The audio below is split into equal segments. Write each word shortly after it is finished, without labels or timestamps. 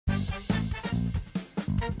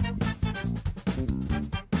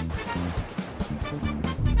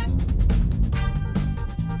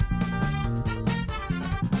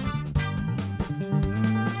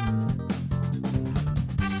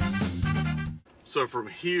So from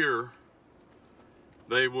here,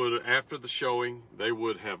 they would, after the showing, they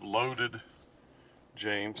would have loaded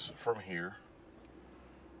James from here,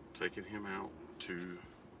 taken him out to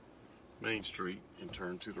Main Street and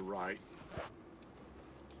turned to the right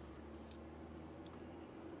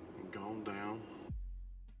and gone down.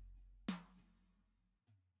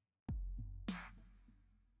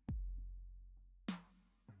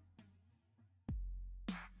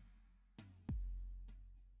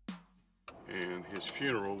 And his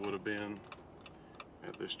funeral would have been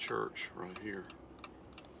at this church right here.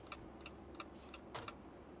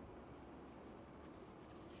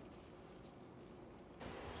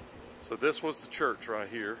 So this was the church right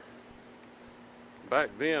here. Back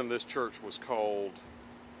then, this church was called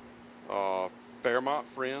Fairmont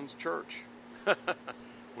Friends Church,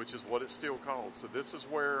 which is what it's still called. So this is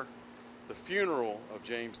where the funeral of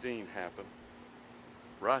James Dean happened,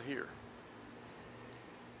 right here.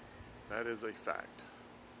 That is a fact.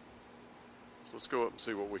 So let's go up and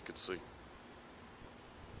see what we could see.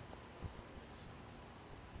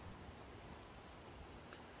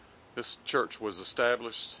 This church was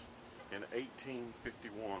established in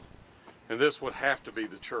 1851, and this would have to be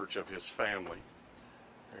the church of his family.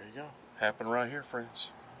 There you go. Happened right here, friends.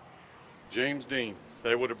 James Dean.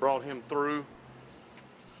 They would have brought him through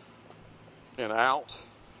and out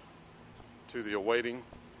to the awaiting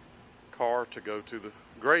car to go to the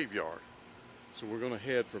graveyard. So we're going to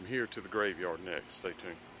head from here to the graveyard next. Stay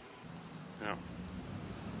tuned. Now,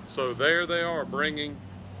 so there they are, bringing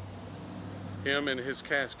him in his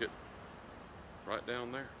casket right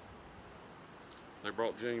down there. They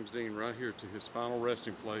brought James Dean right here to his final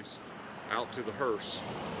resting place, out to the hearse,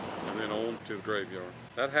 and then on to the graveyard.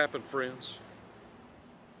 That happened, friends,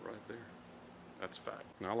 right there. That's a fact.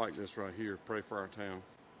 And I like this right here, pray for our town.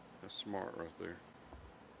 That's smart right there.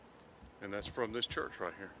 And that's from this church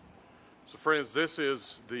right here. So friends, this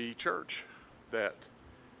is the church that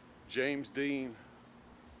James Dean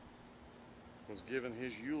was given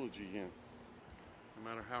his eulogy in. No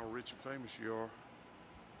matter how rich and famous you are,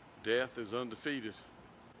 death is undefeated,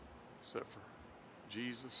 except for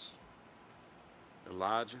Jesus,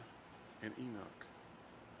 Elijah, and Enoch.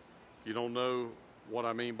 If you don't know what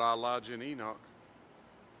I mean by Elijah and Enoch,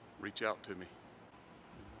 reach out to me.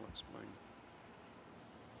 I'll explain.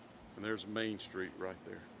 And there's Main Street right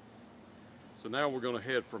there. So now we're going to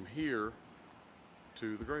head from here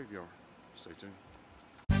to the graveyard. Stay tuned.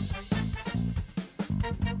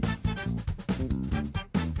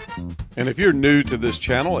 And if you're new to this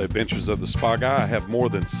channel, Adventures of the Spa Guy, I have more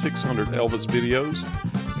than 600 Elvis videos.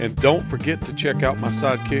 And don't forget to check out my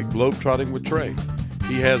sidekick, Globetrotting with Trey.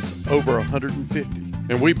 He has over 150.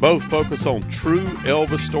 And we both focus on true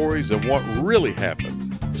Elvis stories and what really happened.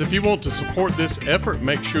 So if you want to support this effort,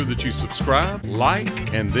 make sure that you subscribe,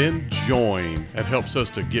 like, and then join. That helps us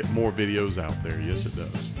to get more videos out there. Yes, it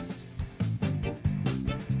does.